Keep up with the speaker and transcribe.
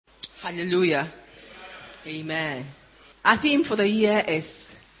Hallelujah. Amen. Our theme for the year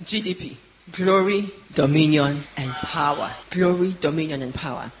is GDP. Glory, dominion, and power. Glory, dominion, and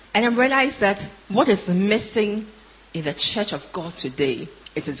power. And I realized that what is missing in the church of God today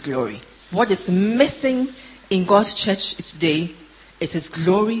is His glory. What is missing in God's church today is His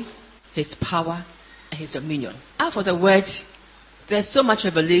glory, His power, and His dominion. Out of the word, there's so much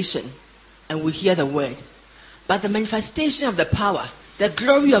revelation, and we hear the word. But the manifestation of the power, the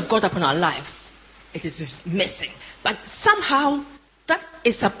glory of God upon our lives, it is missing. But somehow, that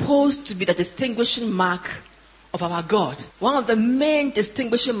is supposed to be the distinguishing mark of our God. One of the main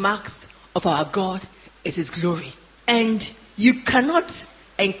distinguishing marks of our God is His glory. And you cannot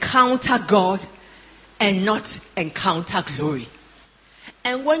encounter God and not encounter glory.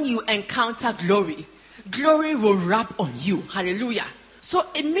 And when you encounter glory, glory will rub on you. Hallelujah. So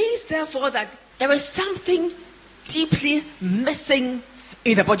it means therefore that there is something deeply missing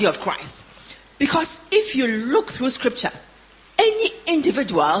in the body of Christ. Because if you look through scripture, any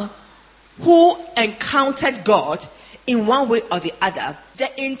individual who encountered God in one way or the other, the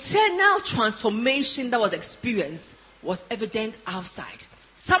internal transformation that was experienced was evident outside.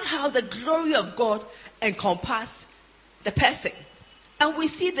 Somehow the glory of God encompassed the person. And we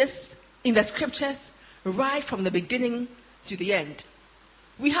see this in the scriptures right from the beginning to the end.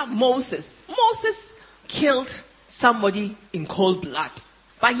 We have Moses. Moses killed somebody in cold blood.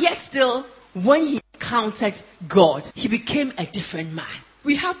 But yet still, when he encountered God, he became a different man.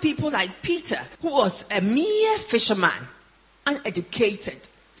 We have people like Peter, who was a mere fisherman, uneducated.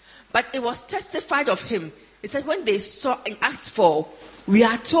 But it was testified of him. It said when they saw in Acts 4, we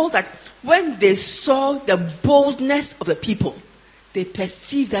are told that when they saw the boldness of the people, they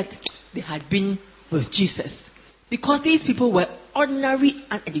perceived that they had been with Jesus. Because these people were ordinary,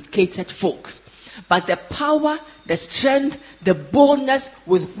 uneducated folks. But the power, the strength, the boldness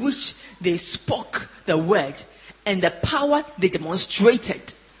with which they spoke the word and the power they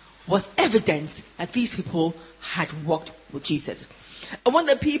demonstrated was evident that these people had walked with Jesus. And when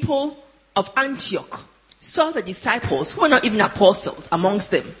the people of Antioch saw the disciples, who were not even apostles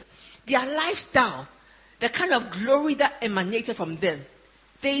amongst them, their lifestyle, the kind of glory that emanated from them,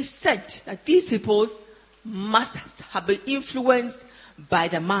 they said that these people must have been influenced by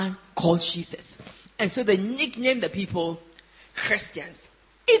the man called Jesus. And so they nicknamed the people Christians.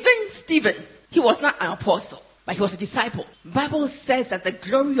 Even Stephen, he was not an apostle, but he was a disciple. The Bible says that the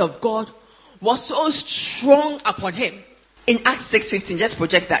glory of God was so strong upon him. In Acts 6:15, just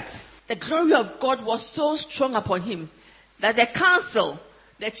project that. The glory of God was so strong upon him that the council,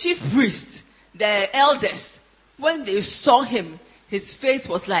 the chief priests, the elders, when they saw him, his face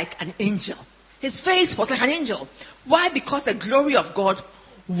was like an angel. His face was like an angel. Why? Because the glory of God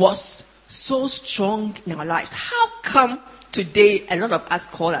was so strong in our lives. How come today a lot of us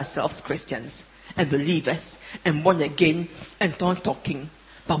call ourselves Christians and believers and born again and done talking,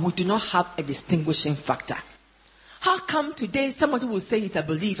 but we do not have a distinguishing factor? How come today somebody will say he's a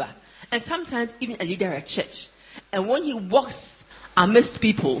believer and sometimes even a leader at church, and when he walks amidst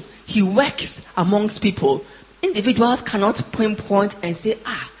people, he works amongst people, individuals cannot pinpoint and say,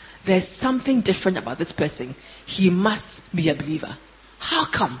 there's something different about this person. He must be a believer. How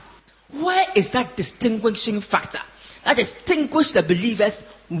come? Where is that distinguishing factor that distinguishes the believers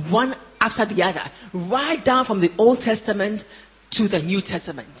one after the other, right down from the Old Testament to the New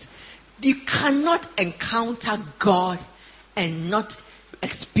Testament? You cannot encounter God and not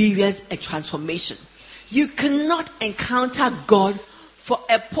experience a transformation. You cannot encounter God for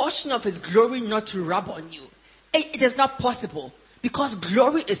a portion of His glory not to rub on you. It is not possible. Because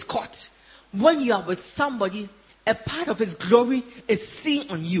glory is caught. When you are with somebody, a part of His glory is seen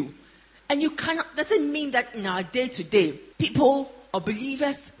on you. And you cannot, doesn't mean that in our day to day, people or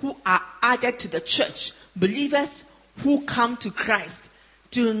believers who are added to the church, believers who come to Christ,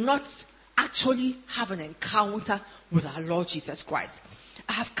 do not actually have an encounter with our Lord Jesus Christ.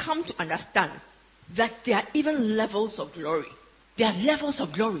 I have come to understand that there are even levels of glory. There are levels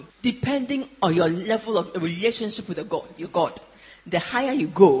of glory depending on your level of relationship with your God. The higher you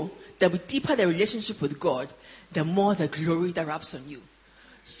go, the deeper the relationship with God, the more the glory that rubs on you.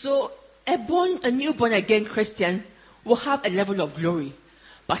 So a new born again Christian will have a level of glory.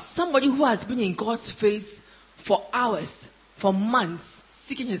 But somebody who has been in God's face for hours, for months,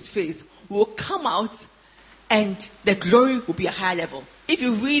 seeking His face, will come out and the glory will be a higher level. If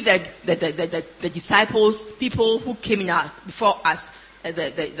you read the disciples, people who came in before us,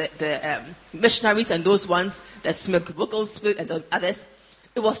 the missionaries and those ones, the Smith and the others,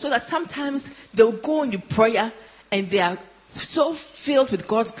 it was so that sometimes they'll go into prayer and they are so filled with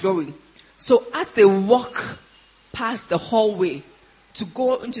God's glory. So as they walk past the hallway to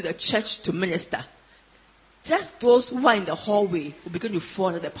go into the church to minister, just those who are in the hallway will begin to fall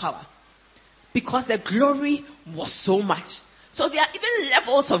under the power. Because the glory was so much. So there are even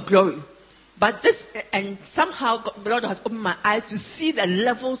levels of glory. But and somehow the Lord has opened my eyes to see the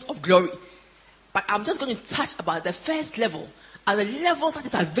levels of glory. But I'm just going to touch about the first level, and the level that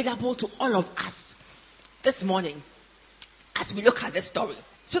is available to all of us this morning as we look at this story.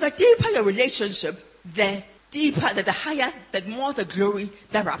 So the deeper your relationship, the deeper, the higher, the more the glory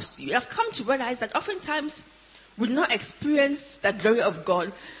that wraps you. I've come to realize that oftentimes we do not experience the glory of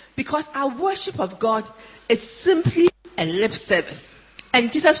God because our worship of God is simply a lip service.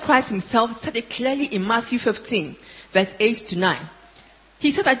 And Jesus Christ himself said it clearly in Matthew 15, verse 8 to 9.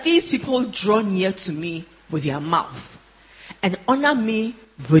 He said that these people draw near to me with their mouth and honor me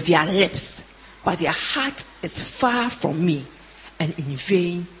with their lips, but their heart is far from me, and in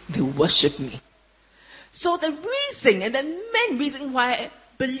vain they worship me. So the reason, and the main reason why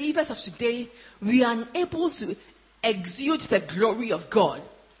believers of today, we are unable to exude the glory of God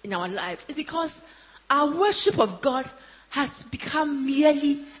in our lives is because our worship of God has become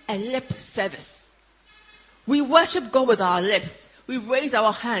merely a lip service. We worship God with our lips. We raise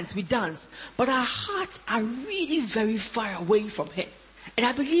our hands, we dance, but our hearts are really very far away from Him. And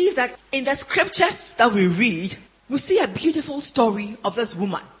I believe that in the scriptures that we read, we see a beautiful story of this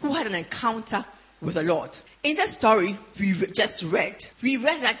woman who had an encounter with the Lord. In the story we just read, we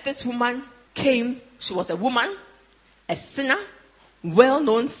read that this woman came, she was a woman, a sinner,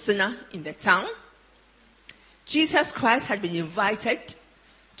 well-known sinner in the town. Jesus Christ had been invited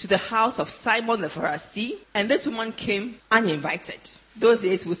to the house of Simon the Pharisee, and this woman came uninvited. Those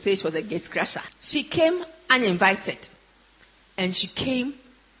days we say she was a gate crasher. She came uninvited, and she came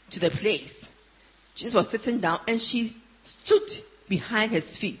to the place. Jesus was sitting down, and she stood behind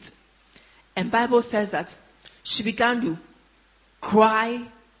his feet. And Bible says that she began to cry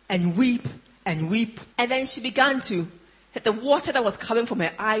and weep and weep. And then she began to, the water that was coming from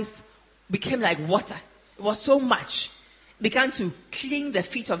her eyes became like water. It was so much. Began to clean the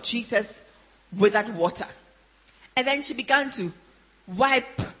feet of Jesus with that water. And then she began to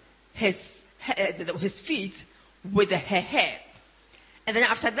wipe his feet with her hair. And then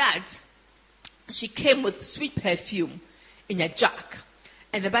after that, she came with sweet perfume in a jug.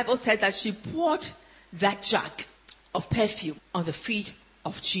 And the Bible said that she poured that jug of perfume on the feet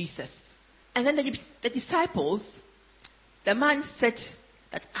of Jesus. And then the disciples, the man said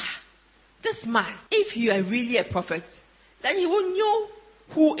that, this man, if he are really a prophet, then he will know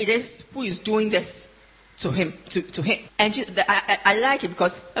who it is who is doing this to him. And I like it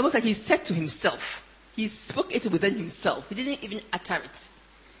because it was like he said to himself. He spoke it within himself. He didn't even utter it.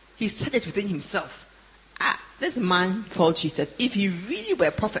 He said it within himself. This man called Jesus, if he really were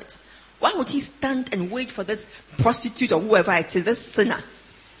a prophet, why would he stand and wait for this prostitute or whoever it is, this sinner,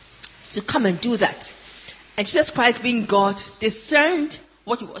 to come and do that? And Jesus Christ, being God, discerned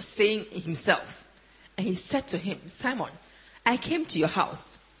what he was saying in himself. And he said to him, Simon, I came to your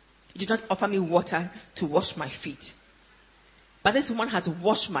house. You did not offer me water to wash my feet. But this woman has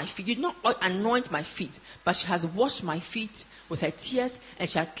washed my feet. You did not anoint my feet, but she has washed my feet with her tears, and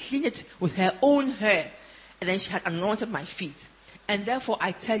she had cleaned it with her own hair. And then she had anointed my feet. And therefore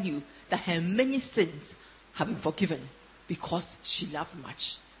I tell you that her many sins have been forgiven because she loved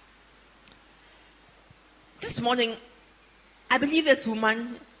much. This morning, I believe this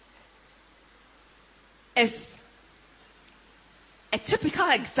woman is a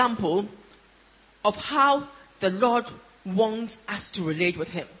typical example of how the Lord wants us to relate with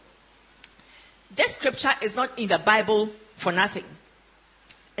Him. This scripture is not in the Bible for nothing.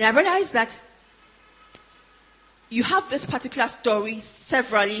 And I realize that you have this particular story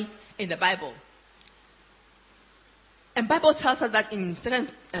severally in the Bible. And Bible tells us that in 2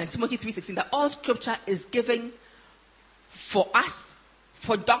 Timothy 3:16 that all scripture is given for us,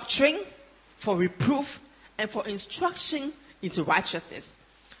 for doctrine, for reproof, and for instruction into righteousness.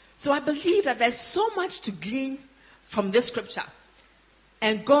 So I believe that there's so much to glean from this scripture.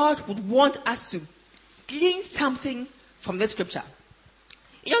 And God would want us to glean something from this scripture.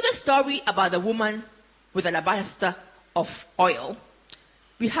 You know the story about the woman with an alabaster of oil?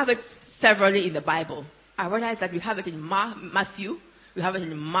 We have it severally in the Bible. I realize that we have it in Matthew, we have it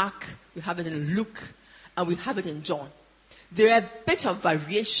in Mark, we have it in Luke, and we have it in John. There are a bit of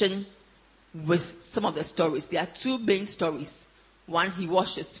variation with some of the stories. There are two main stories. One, he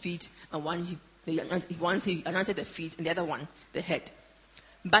washed his feet, and one, he anointed the feet, and the other one, the head.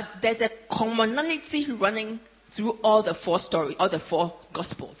 But there's a commonality running through all the four stories, all the four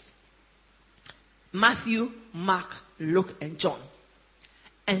Gospels. Matthew, Mark, Luke, and John.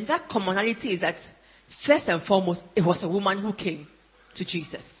 And that commonality is that, first and foremost, it was a woman who came to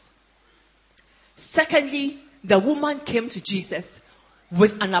Jesus. Secondly, the woman came to Jesus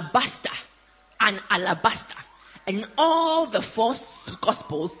with an alabaster. And in all the four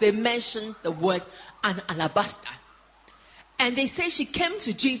Gospels, they mention the word an alabaster. And they say she came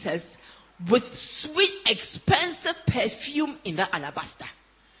to Jesus with sweet, expensive perfume in that alabaster.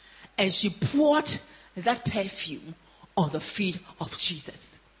 And she poured that perfume on the feet of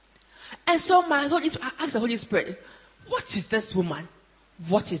Jesus. And so I asked the Holy Spirit, what is this woman?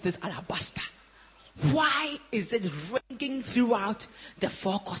 What is this alabaster? Why is it ringing throughout the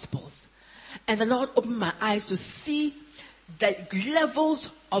four Gospels? And the Lord opened my eyes to see the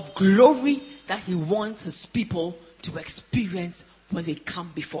levels of glory that he wants his people to experience when they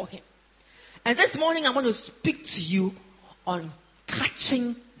come before him. And this morning I want to speak to you on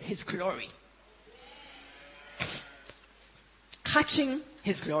catching his glory. Catching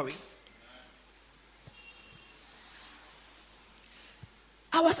his glory.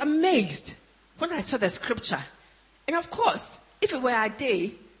 I was amazed when I saw the scripture. And of course, if it were a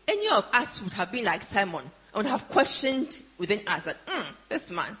day, any of us would have been like Simon and would have questioned within us that, this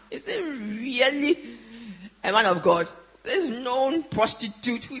man, is it really a man of God? This known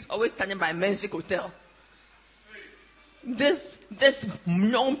prostitute who is always standing by Mansfield Hotel. This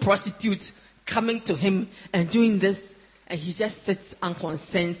known prostitute coming to him and doing this, and he just sits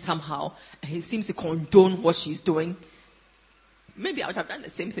unconcerned somehow, and he seems to condone what she's doing. Maybe I would have done the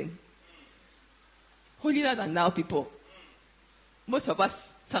same thing. Holier than thou people. Most of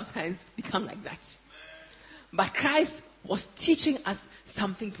us sometimes become like that. But Christ was teaching us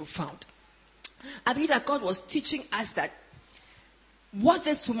something profound. I believe that God was teaching us that what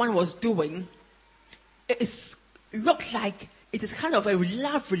this woman was doing looked like it is kind of a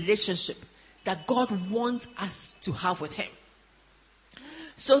love relationship that God wants us to have with him.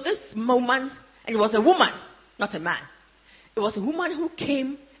 So this woman, and it was a woman, not a man. It was a woman who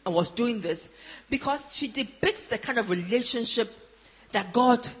came and was doing this because she depicts the kind of relationship that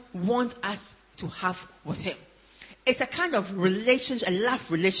God wants us to have with him. It's a kind of relationship, a love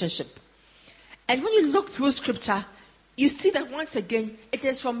relationship. And when you look through scripture, you see that once again, it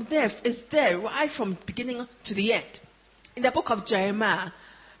is from there, it's there right from beginning to the end. In the book of Jeremiah,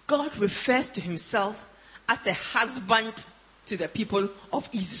 God refers to himself as a husband to the people of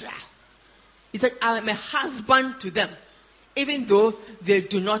Israel. He said, I am a husband to them. Even though they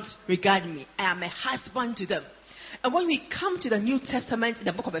do not regard me, I am a husband to them. And when we come to the New Testament, in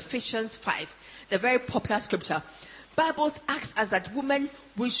the book of Ephesians 5, the very popular scripture, Bible asks us that women,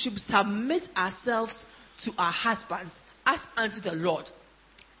 we should submit ourselves to our husbands as unto the Lord.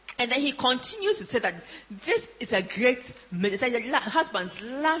 And then he continues to say that this is a great message. Husbands,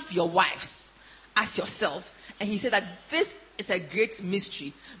 love your wives as yourself. And he said that this is a great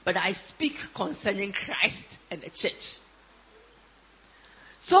mystery, but I speak concerning Christ and the church.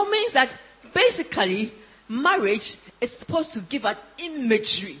 So it means that basically marriage is supposed to give an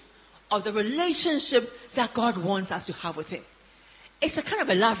imagery of the relationship that God wants us to have with him. It's a kind of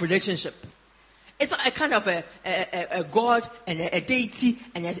a love relationship. It's not a kind of a God and a deity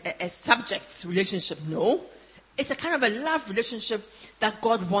and a subject relationship. No. It's a kind of a love relationship that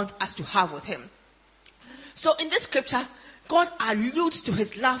God wants us to have with him. So in this scripture, God alludes to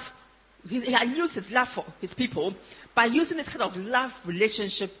his love. He alludes his love for his people by using this kind of love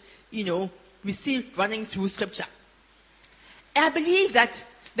relationship, we see running through scripture. And I believe that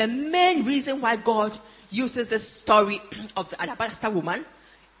the main reason why God uses the story of the alabaster woman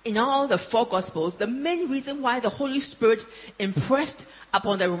in all the four Gospels, the main reason why the Holy Spirit impressed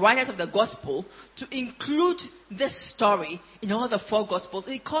upon the writers of the Gospel to include this story in all the four Gospels,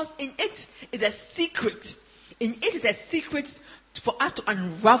 because in it is a secret. In it is a secret for us to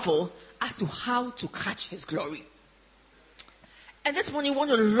unravel as to how to catch his glory. And this morning, we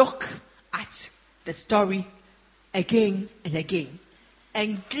want to look at the story again and again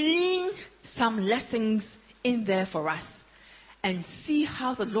and glean some lessons in there for us and see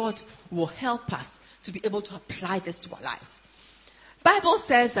how the Lord will help us to be able to apply this to our lives. Bible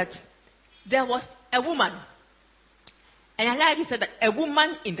says that there was a woman, and I like it said that a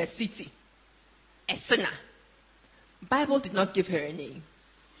woman in the city, a sinner. Bible did not give her a name.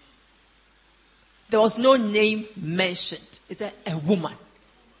 There was no name mentioned. It said a woman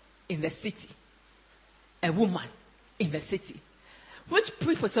in the city. A woman in the city. Which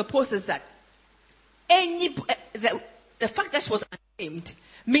presupposes that the fact that she was unnamed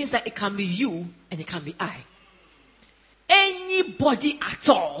means that it can be you and it can be I. Anybody at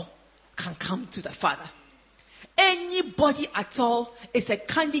all can come to the Father. Anybody at all is a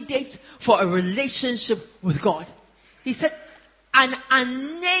candidate for a relationship with God. He said, an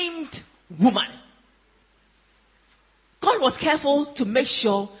unnamed woman. God God was careful to make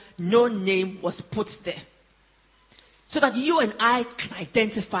sure no name was put there, so that you and I can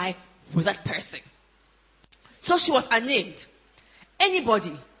identify with that person. So she was unnamed.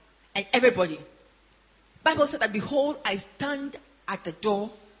 Anybody and everybody. Bible said that, behold, I stand at the door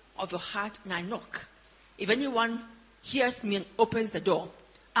of your heart and I knock. If anyone hears me and opens the door,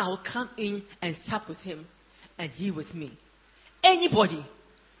 I will come in and sup with him and he with me. Anybody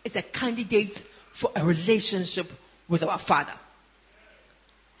is a candidate for a relationship with our Father.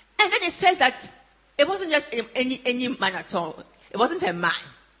 And then it says that it wasn't just any man at all. It wasn't a man.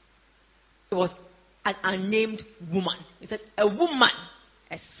 It was an unnamed woman. It said a woman,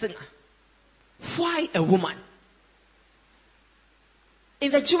 a sinner. Why a woman?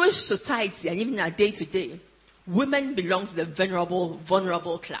 In the Jewish society and even our day to day, women belong to the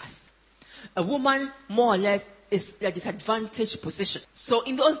vulnerable class. A woman, more or less, is in a disadvantaged position. So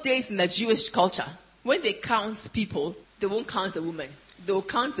in those days in the Jewish culture, when they count people, they won't count the women. They will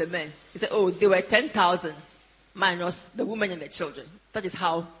count the men. They say, oh, there were 10,000 minus the women and the children. That is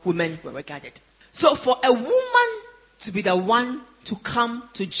how women were regarded. So for a woman to be the one to come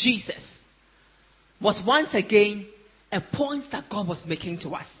to Jesus was once again a point that God was making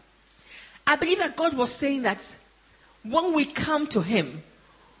to us. I believe that God was saying that when we come to him,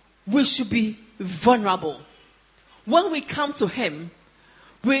 we should be vulnerable. When we come to him,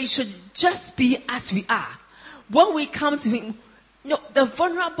 we should just be as we are. When we come to him, a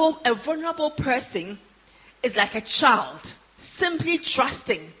vulnerable person is like a child, simply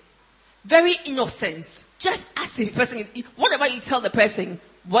trusting, very innocent, just as a person is. Whatever you tell the person,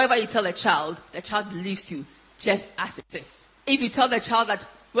 whatever you tell the child believes you just as it is. If you tell the child that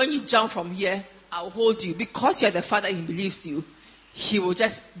when you jump from here, I'll hold you, because you're the father, he believes you, he will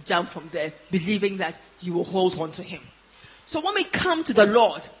just jump from there, believing that you will hold on to him. So when we come to the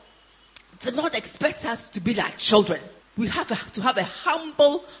Lord expects us to be like children. We have to have a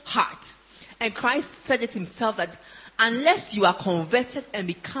humble heart. And Christ said it himself that unless you are converted and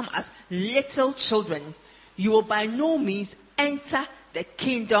become as little children, you will by no means enter the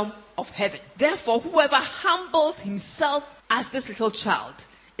kingdom of heaven. Therefore, whoever humbles himself as this little child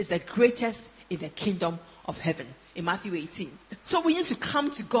is the greatest in the kingdom of heaven. In Matthew 18. So we need to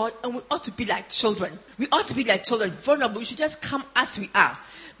come to God and we ought to be like children. We ought to be like children, vulnerable. We should just come as we are,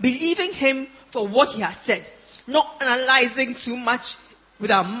 believing him for what he has said, not analyzing too much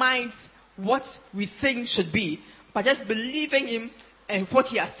with our minds what we think should be, but just believing him and what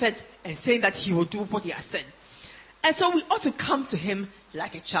he has said and saying that he will do what he has said. And so we ought to come to him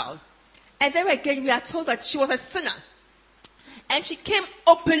like a child. And then again, we are told that she was a sinner. And she came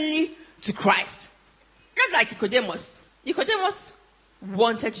openly to Christ. Not like Nicodemus. Nicodemus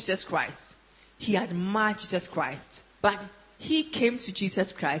wanted Jesus Christ. He admired Jesus Christ. But he came to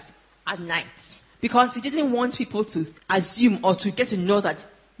Jesus Christ at night. Because he didn't want people to assume or to get to know that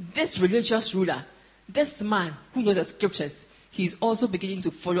this religious ruler, this man who knows the scriptures, he's also beginning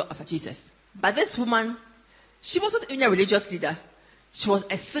to follow after Jesus. But this woman, she wasn't even a religious leader. She was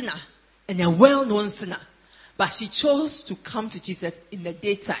a sinner and a well-known sinner. But she chose to come to Jesus in the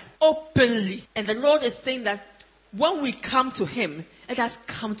daytime, openly. And the Lord is saying that when we come to him, let us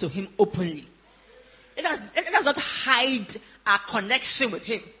come to him openly. Let us not hide our connection with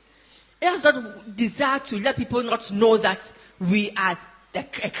him. Let us not desire to let people not know that we are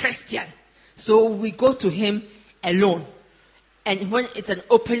a Christian. So we go to him alone. And when it's an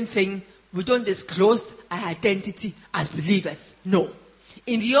open thing, we don't disclose our identity as believers. No.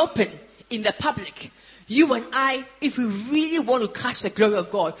 In the open, in the public, you and I, if we really want to catch the glory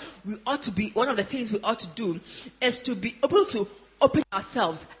of God, we ought to be, one of the things we ought to do is to be able to open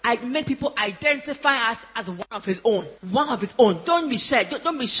ourselves and make people identify us as one of his own. One of his own. Don't be shy.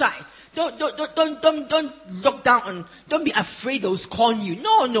 Don't be shy. Don't look down on, don't be afraid those calling you.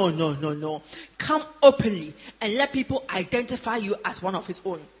 No. Come openly and let people identify you as one of his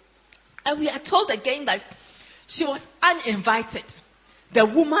own. And we are told again that she was uninvited. The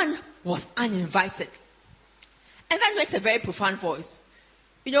woman was uninvited. And that makes a very profound voice.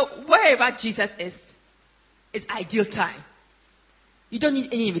 Wherever Jesus is, it's ideal time. You don't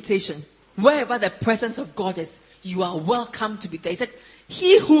need any invitation. Wherever the presence of God is, you are welcome to be there. He said,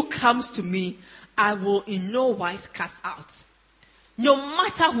 he who comes to me, I will in no wise cast out. No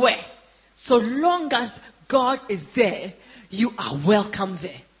matter where, so long as God is there, you are welcome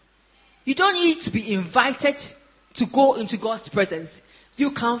there. You don't need to be invited to go into God's presence.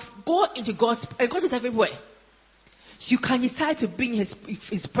 You can go into God's, and God is everywhere. You can decide to be in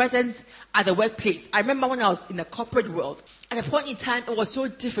his presence at the workplace. I remember when I was in the corporate world, at a point in time, it was so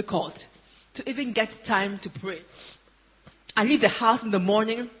difficult to even get time to pray. I leave the house in the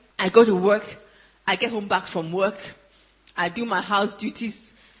morning, I go to work, I get home back from work, I do my house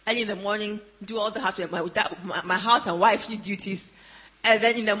duties early in the morning, do all the house, my house and wifely duties. And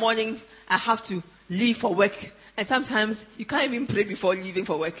then in the morning, I have to leave for work. And sometimes you can't even pray before leaving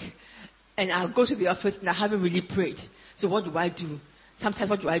for work. And I'll go to the office and I haven't really prayed. So what do I do? Sometimes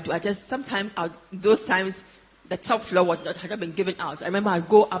what do? Those times, the top floor had not been given out. I remember I'd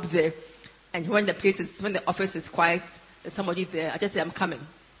go up there, and when the office is quiet, there's somebody there, I just say, I'm coming.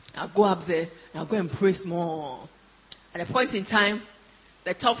 I'll go up there, and I'll go and pray small. At a point in time,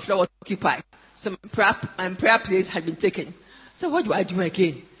 the top floor was occupied. So my prayer place had been taken. So what do I do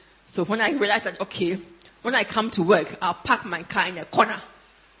again? So when I realized that, okay, when I come to work, I'll park my car in a corner.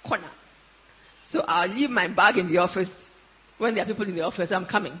 So I'll leave my bag in the office. When there are people in the office, I'm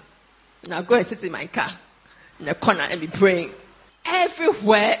coming. And I'll go and sit in my car in a corner and be praying.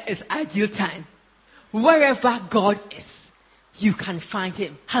 Everywhere is ideal time. Wherever God is, you can find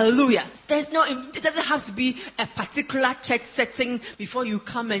him. Hallelujah. It doesn't have to be a particular church setting before you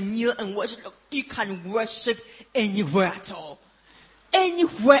come and kneel and worship. You can worship anywhere at all.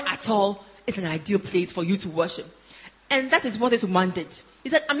 Anywhere at all is an ideal place for you to worship. And that is what this woman did. He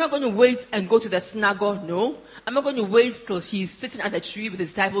said, I'm not going to wait and go to the synagogue. No. I'm not going to wait till he's sitting at the tree with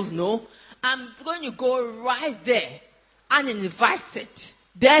his disciples. No. I'm going to go right there, uninvited.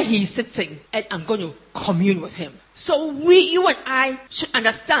 There he's sitting, and I'm going to commune with him. So you and I should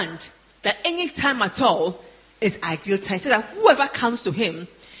understand that any time at all is ideal time. So that whoever comes to him,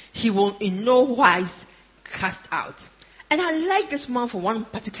 he will in no wise cast out. And I like this woman for one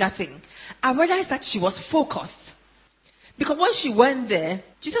particular thing. I realized that she was focused. Because when she went there,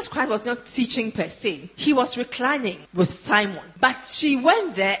 Jesus Christ was not teaching per se. He was reclining with Simon. But she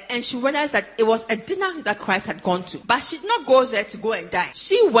went there and she realized that it was a dinner that Christ had gone to. But she did not go there to go and dine.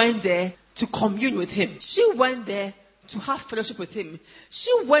 She went there to commune with him. She went there to have fellowship with him.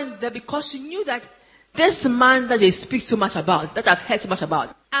 She went there because she knew that this man that they speak so much about, that I've heard so much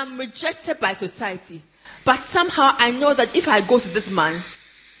about, I'm rejected by society. But somehow I know that if I go to this man,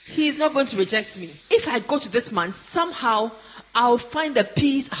 he is not going to reject me. If I go to this man, somehow I'll find the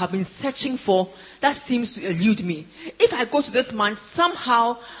peace I have been searching for that seems to elude me. If I go to this man,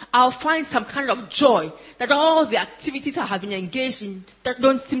 somehow I'll find some kind of joy that all the activities I have been engaged in that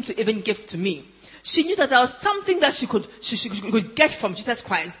don't seem to even give to me. She knew that there was something that she could get from Jesus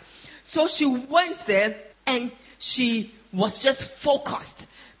Christ. So she went there and she was just focused.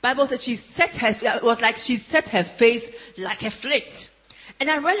 Bible said she set her face like a flint. And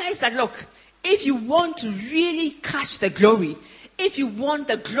I realized that, look, if you want to really catch the glory, if you want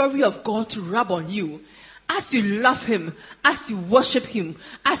the glory of God to rub on you, as you love him, as you worship him,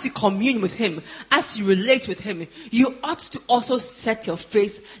 as you commune with him, as you relate with him, you ought to also set your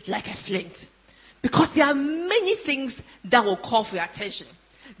face like a flint. Because there are many things that will call for your attention.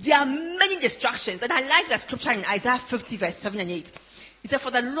 There are many distractions. And I like that scripture in Isaiah 50 verse 7 and 8. He said,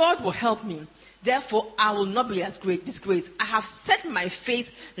 for the Lord will help me. Therefore, I will not be disgraced. I have set my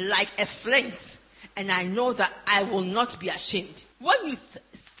face like a flint, and I know that I will not be ashamed. When you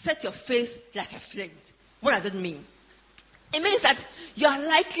set your face like a flint, what does it mean? It means that you are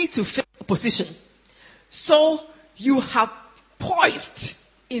likely to face opposition. So you have poised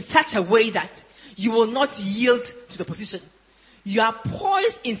in such a way that you will not yield to the position. You are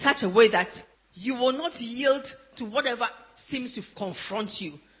poised in such a way that you will not yield to whatever seems to confront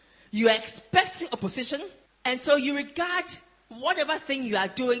you. You are expecting opposition, and so you regard whatever thing you are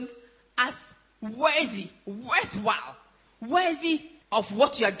doing as worthwhile, worthy of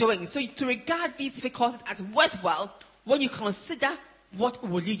what you are doing. So to regard these difficulties as worthwhile when you consider what it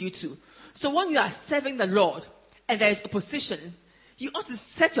will lead you to. So when you are serving the Lord and there is opposition, you ought to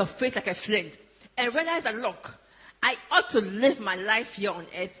set your face like a flint and realize that, look, I ought to live my life here on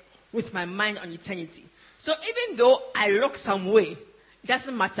earth with my mind on eternity. So even though I look some way, it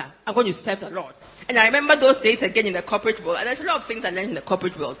doesn't matter. I'm going to serve the Lord. And I remember those days again in the corporate world. And there's a lot of things I learned in the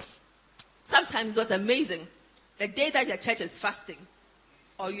corporate world. Sometimes what's amazing, the day that your church is fasting,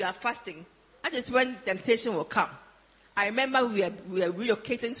 or you are fasting, that is when temptation will come. I remember we were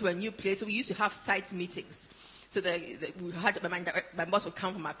relocating to a new place. So we used to have site meetings. So we had my boss would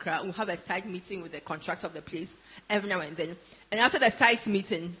come from Accra. We'll have a site meeting with the contractor of the place every now and then. And after the site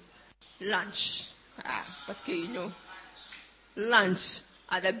meeting, lunch. Lunch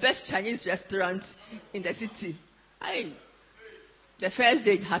at the best Chinese restaurant in the city. The first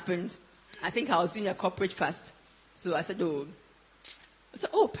day it happened, I think I was doing a corporate fast. So I said, Pearl,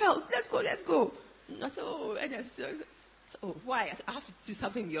 let's go. And I said, why? I said, I have to do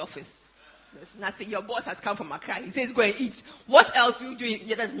something in the office. There's nothing. Your boss has come from Accra. He says, go and eat. What else are you doing?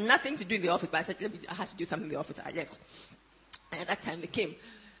 Yeah, there's nothing to do in the office. But I said, I have to do something in the office. I left. And at that time they came.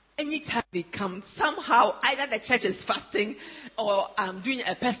 Anytime they come, somehow either the church is fasting or I'm doing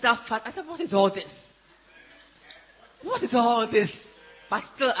a personal fast. I said, what is all this? What is all this? But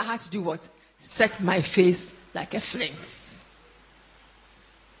still I had to do what? Set my face like a flint.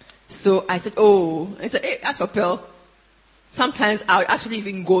 So I said, hey, that's for Pearl. Sometimes I'll actually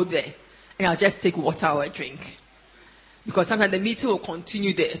even go there and I'll just take water or a drink. Because sometimes the meeting will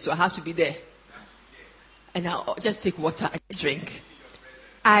continue there, so I have to be there. And I'll just take water and a drink.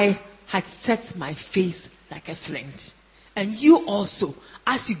 I had set my face like a flint. And you also,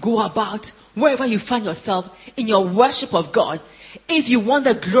 as you go about, wherever you find yourself in your worship of God, if you want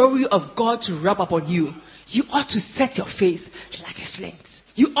the glory of God to rub upon you, you ought to set your face like a flint.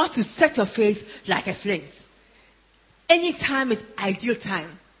 You ought to set your face like a flint. Any time is ideal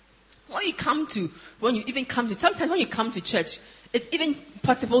time. Sometimes when you come to church, it's even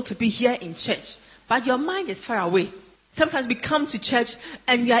possible to be here in church, but your mind is far away. Sometimes we come to church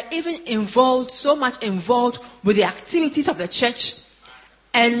and we are even so much involved with the activities of the church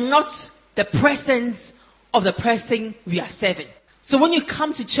and not the presence of the person we are serving. So when you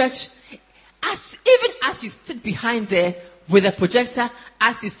come to church, even as you sit behind there with a projector,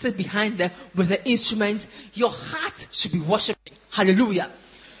 as you sit behind there with the instruments, your heart should be worshiping. Hallelujah.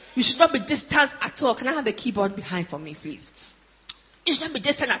 You should not be distant at all. Can I have the keyboard behind for me, please? You should not be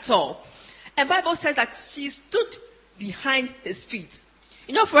distant at all. And the Bible says that she stood behind his feet.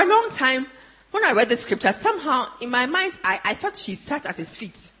 For a long time, when I read the scripture, somehow in my mind, I thought she sat at his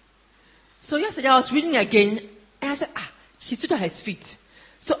feet. So yesterday I was reading again, and I said, she stood at his feet.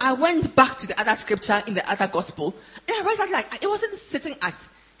 So I went back to the other scripture in the other gospel, and I read that it wasn't sitting at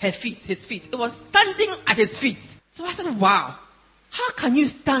his feet. It was standing at his feet. So I said, wow, how can you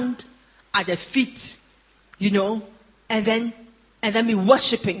stand at the feet, and then be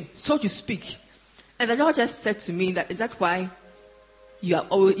worshiping, so to speak? And the Lord just said to me is that why you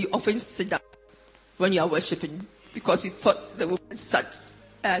often sit down when you are worshiping? Because you thought the woman sat.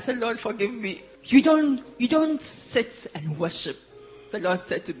 And I said, Lord, forgive me. You don't sit and worship. The Lord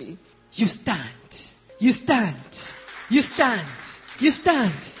said to me, you stand. You stand. You stand. You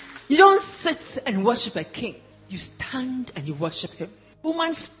stand. You don't sit and worship a king. You stand and you worship him. The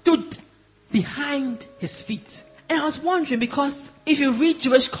woman stood behind his feet. And I was wondering, because if you read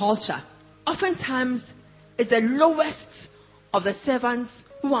Jewish culture, oftentimes it's the lowest of the servants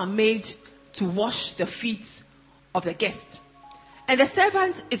who are made to wash the feet of the guest. And the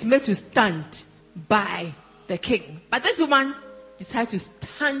servant is made to stand by the king. But this woman decided to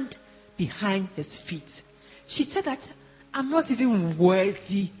stand behind his feet. She said that, I'm not even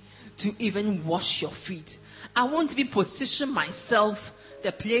worthy to even wash your feet. I won't even position myself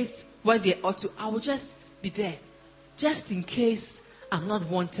the place where they ought to. I will just be there. Just in case I'm not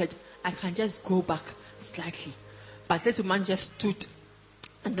wanted, I can just go back slightly. But this woman just stood.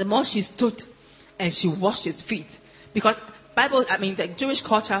 And the more she stood and she washed his feet. Because the Jewish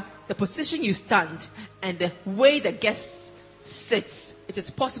culture, the position you stand and the way the guest sits, it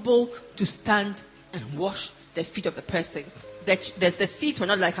is possible to stand and wash the feet of the person. The seats were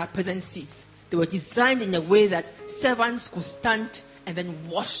not like our present seats. They were designed in a way that servants could stand and then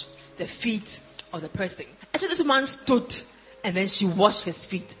wash the feet of the person. And so this woman stood and then she washed his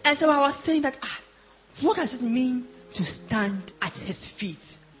feet. And so I was saying that, what does it mean to stand at his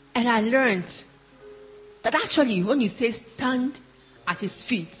feet? And I learned that actually when you say stand at his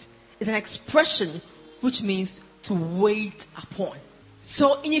feet, it's an expression which means to wait upon.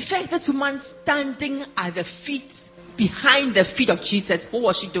 So in effect, this woman standing at the feet, behind the feet of Jesus, what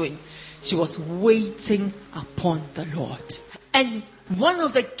was she doing? She was waiting upon the Lord. And one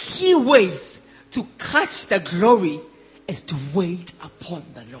of the key ways to catch the glory is to wait upon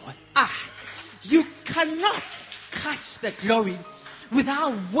the Lord. You cannot catch the glory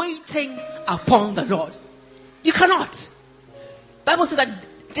without waiting upon the Lord. You cannot. Bible says that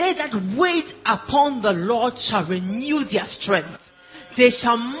they that wait upon the Lord shall renew their strength. They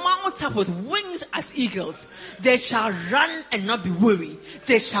shall mount up with wings as eagles. They shall run and not be weary.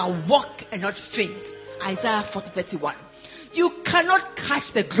 They shall walk and not faint. Isaiah 40:31. You cannot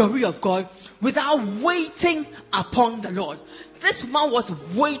catch the glory of God without waiting upon the Lord. This woman was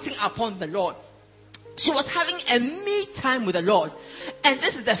waiting upon the Lord. She was having a me time with the Lord. And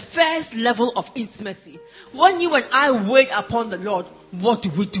this is the first level of intimacy. When you and I wait upon the Lord, what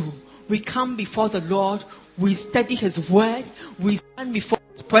do? We come before the Lord. We study his word. We stand before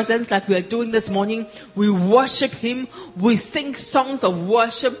his presence like we are doing this morning. We worship him. We sing songs of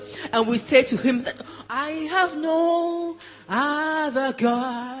worship. And we say to him that I have no other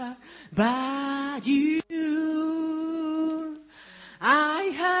God but you. I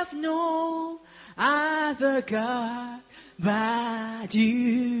have no other God but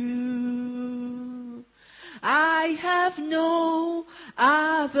you. I have no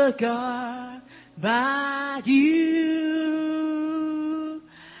other God but you.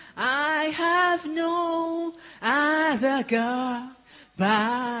 I have no other God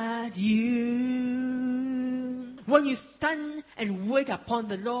but you. When you stand and wait upon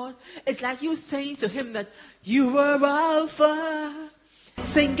the Lord, it's like you saying to him that you are Alpha.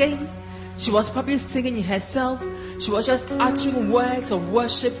 Singing, she was probably singing herself. She was just uttering words of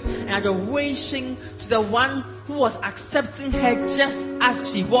worship and adoration to the one who was accepting her just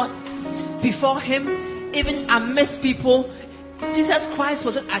as she was before him. Even amidst people, Jesus Christ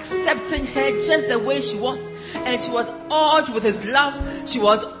was accepting her just the way she was, and she was awed with his love. She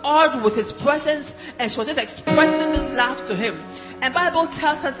was awed with his presence, and she was just expressing this love to him. And Bible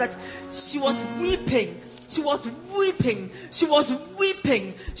tells us that she was weeping. She was weeping. She was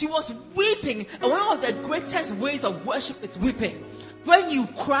weeping. She was weeping. And one of the greatest ways of worship is weeping. When you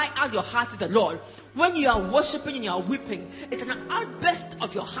cry out your heart to the Lord, when you are worshiping and you are weeping, it's an outburst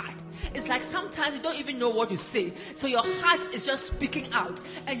of your heart. It's like sometimes you don't even know what to say. So your heart is just speaking out.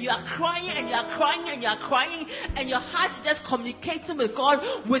 And you are crying and you are crying and you are crying. And your heart is just communicating with God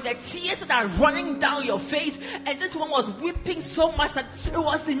with the tears that are running down your face. And this one was weeping so much that it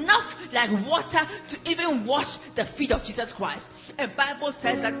was enough like water to even wash the feet of Jesus Christ. And Bible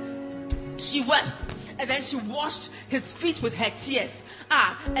says that she wept. And then she washed his feet with her tears.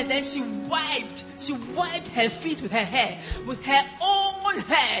 And then she wiped her feet with her hair, with her own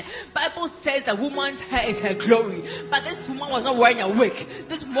hair. Bible says the woman's hair is her glory. But this woman was not wearing a wig.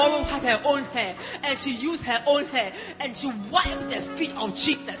 This woman had her own hair, and she used her own hair, and she wiped the feet of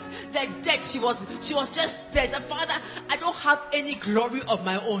Jesus. The dead, she was just there. The Father, I don't have any glory of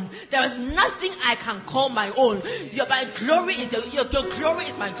my own. There is nothing I can call my own. My glory is your glory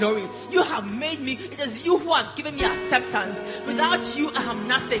is my glory. You have made me. It is you who have given me acceptance. Without you, I am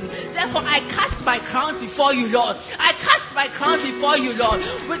nothing. Therefore, I cast my crowns before you, Lord. I cast my crowns before you, Lord.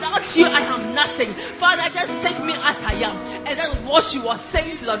 Without you, I am nothing. Father, just take me as I am. And that was what she was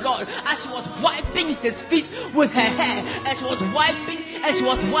saying to the Lord as she was wiping his feet with her hair. And she was wiping, and she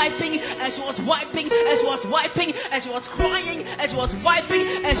was wiping, and she was wiping, and she was wiping, and she was crying, and she was wiping,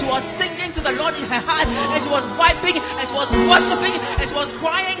 and she was singing to the Lord in her heart, and she was wiping, and she was worshiping, and she was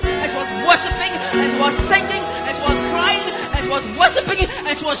crying, and she was worshiping, and she was singing, and she was crying, and she was worshiping,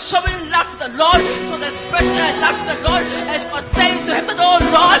 and she was showing love to the Lord. She was expressing her love to the Lord, and she was saying to him, "Oh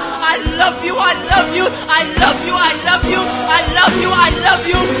Lord, I love you, I love you, I love you, I love you, I love you, I love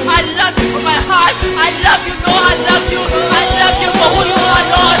you, I love you from my heart. I love you, Lord, I love you, I love you for who you are,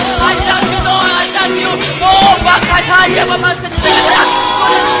 Lord. I love you, Lord, I love you. Oh, Bakataya, Mama, for the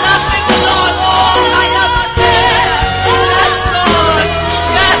loving the Lord, oh, I love you. Yes, Lord,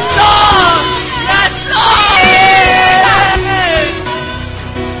 yes, Lord, yes, Lord."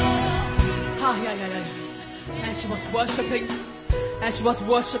 And she was worshiping, and she was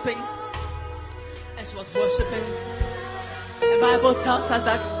worshiping, and she was worshiping. The Bible tells us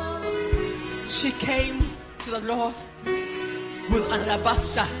that she came to the Lord with an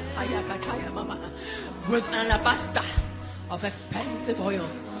alabaster, with an alabaster of expensive oil,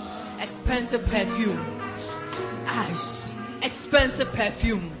 expensive perfume, ash, expensive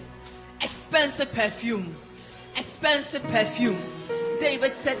perfume, expensive perfume, expensive perfume.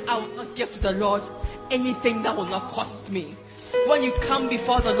 David said, "I will not give to the Lord anything that will not cost me." When you come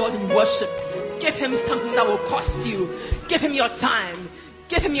before the Lord in worship, give him something that will cost you. Give him your time.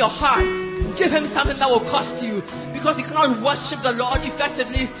 Give him your heart. Give him something that will cost you. Because you cannot worship the Lord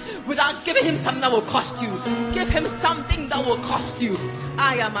effectively without giving him something that will cost you. Give him something that will cost you.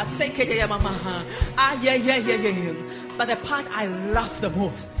 But the part I love the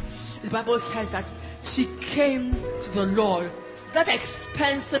most, the Bible says that she came to the Lord. That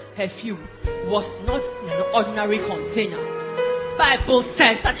expensive perfume was not in an ordinary container. Bible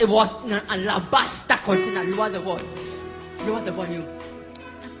says that it was in an alabaster container. Lower the volume. Lower the volume.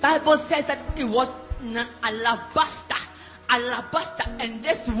 Bible says that it was in an alabaster. Alabaster. And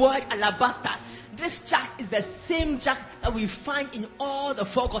this word alabaster, this jug is the same jug that we find in all the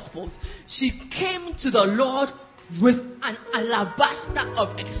four Gospels. She came to the Lord with an alabaster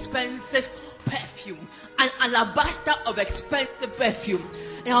of expensive perfume. An alabaster of expensive perfume.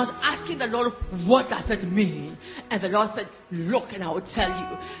 And I was asking the Lord, what does it mean? And the Lord said, look, and I will tell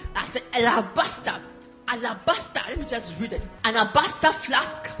you. I said, alabaster. Alabaster, let me just read it. An alabaster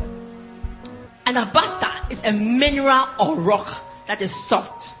flask. An alabaster is a mineral or rock that is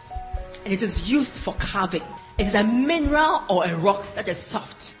soft. And it is used for carving. It is a mineral or a rock that is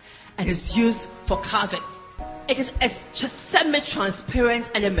soft. And is used for carving. It is a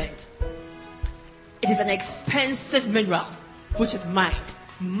semi-transparent element. It is an expensive mineral, which is mined.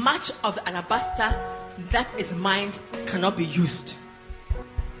 Much of the alabaster that is mined cannot be used.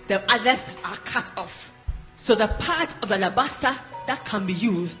 The others are cut off. So the part of the alabaster that can be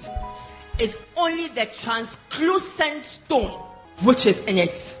used is only the translucent stone which is in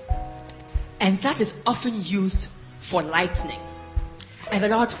it. And that is often used for lightning. And the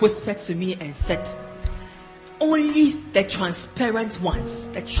Lord whispered to me and said, only the transparent ones,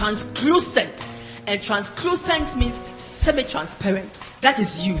 the translucent, and translucent means semi-transparent, that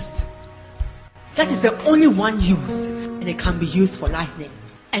is used. That is the only one used, and it can be used for lightning.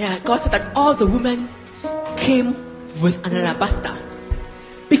 And God said that all the women came with an alabaster,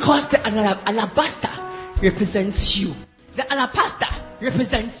 because the alabaster represents you. The alabaster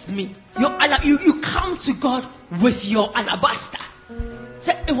represents me. You come to God with your alabaster.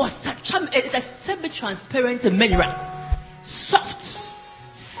 So it's a semi-transparent mineral, soft,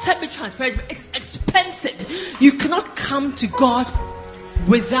 semi-transparent. It's expensive. You cannot come to God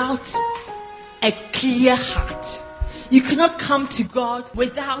without a clear heart. You cannot come to God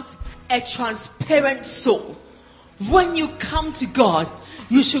without a transparent soul. When you come to God,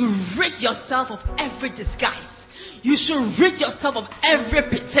 you should rid yourself of every disguise. You should rid yourself of every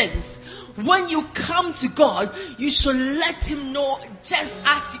pretense. When you come to God, you should let Him know just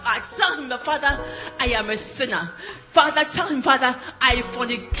as you are. Tell Him, Father, I am a sinner. Father, tell Him, Father, I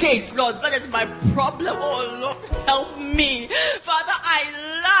fornicate. Lord, that is my problem. Oh Lord, help me. Father, I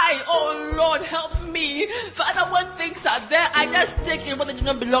lie. Oh Lord, help me. Father, when things are there, I just take it when they do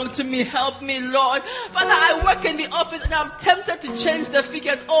not belong to me. Help me, Lord. Father, I work in the office and I'm tempted to change the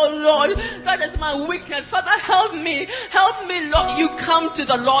figures. Oh Lord, that is my weakness. Father, help me. Help me, Lord. You come to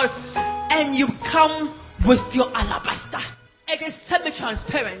the Lord and you come with your alabaster. It is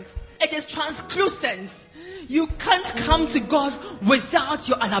semi-transparent. It is translucent. You can't come to God without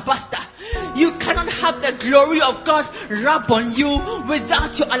your alabaster. You cannot have the glory of God rub on you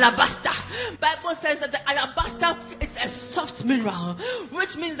without your alabaster. Bible says that the alabaster is a soft mineral,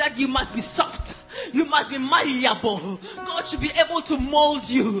 which means that you must be soft. You must be malleable. God should be able to mold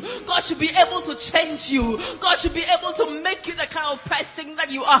you. God should be able to change you. God should be able to make you the kind of person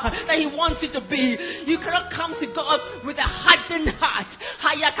that you are, that He wants you to be. You cannot come to God with a hardened heart.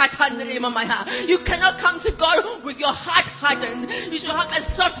 You cannot come to God with your heart hardened. You should have a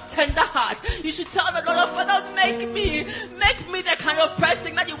soft, tender heart. You should tell the Lord, Father, make me the kind of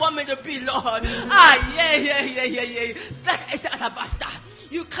person that you want me to be, Lord. Yeah. That is the alabaster.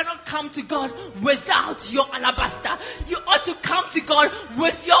 You cannot come to God without your alabaster. You ought to come to God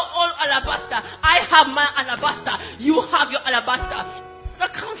with your own alabaster. I have my alabaster. You have your alabaster.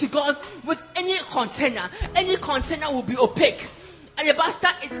 Not come to God with any container. Any container will be opaque. Alabaster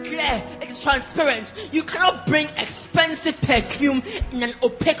is clear, it is transparent. You cannot bring expensive perfume in an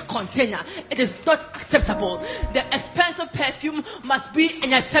opaque container. It is not acceptable. The expensive perfume must be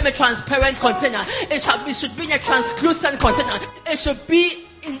in a semi-transparent container. It should be in a translucent container. It should be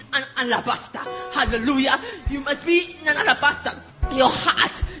in an alabaster. Hallelujah. You must be in an alabaster. Your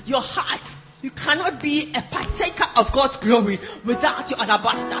heart. You cannot be a partaker of God's glory without your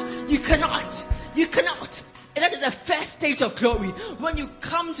alabaster. You cannot. And that is the first stage of glory. When you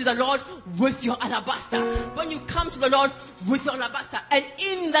come to the Lord with your alabaster. When you come to the Lord with your alabaster. And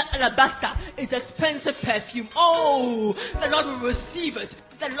in that alabaster is expensive perfume. Oh, the Lord will receive it.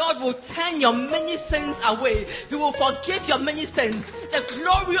 The Lord will turn your many sins away. He will forgive your many sins. The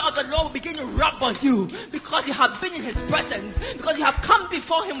glory of the Lord will begin to rub on you because you have been in His presence. Because you have come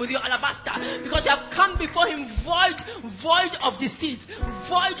before Him with your alabaster. Because you have come before Him void of deceit.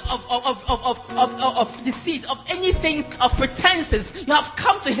 Void of deceit, of anything, of pretenses. You have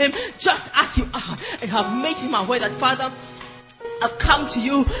come to Him just as you are. And have made Him aware that, Father, I've come to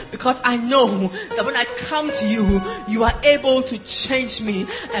you because I know that when I come to you, you are able to change me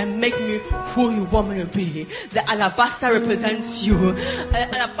and make me who you want me to be. The alabaster represents you.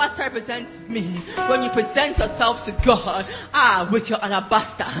 Alabaster represents me. When you present yourself to God, with your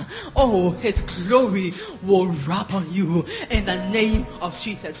alabaster, His glory will rub on you in the name of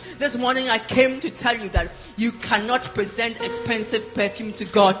Jesus. This morning I came to tell you that you cannot present expensive perfume to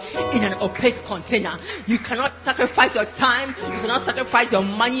God in an opaque container. You cannot sacrifice your time. You cannot sacrifice your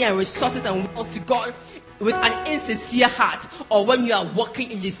money and resources and wealth to God with an insincere heart, or when you are walking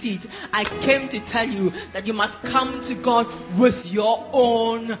in deceit. I came to tell you that you must come to God with your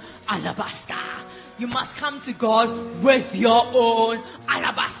own alabaster. You must come to God with your own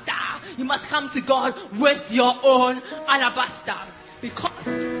alabaster. You must come to God with your own alabaster. Because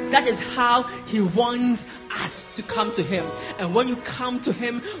That is how he wants us to come to him. And when you come to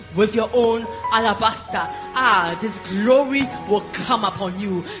him with your own alabaster, this glory will come upon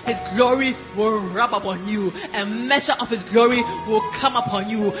you. His glory will rub upon you. A measure of his glory will come upon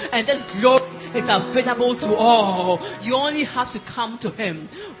you. And this glory is available to all. You only have to come to him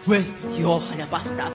with your alabaster.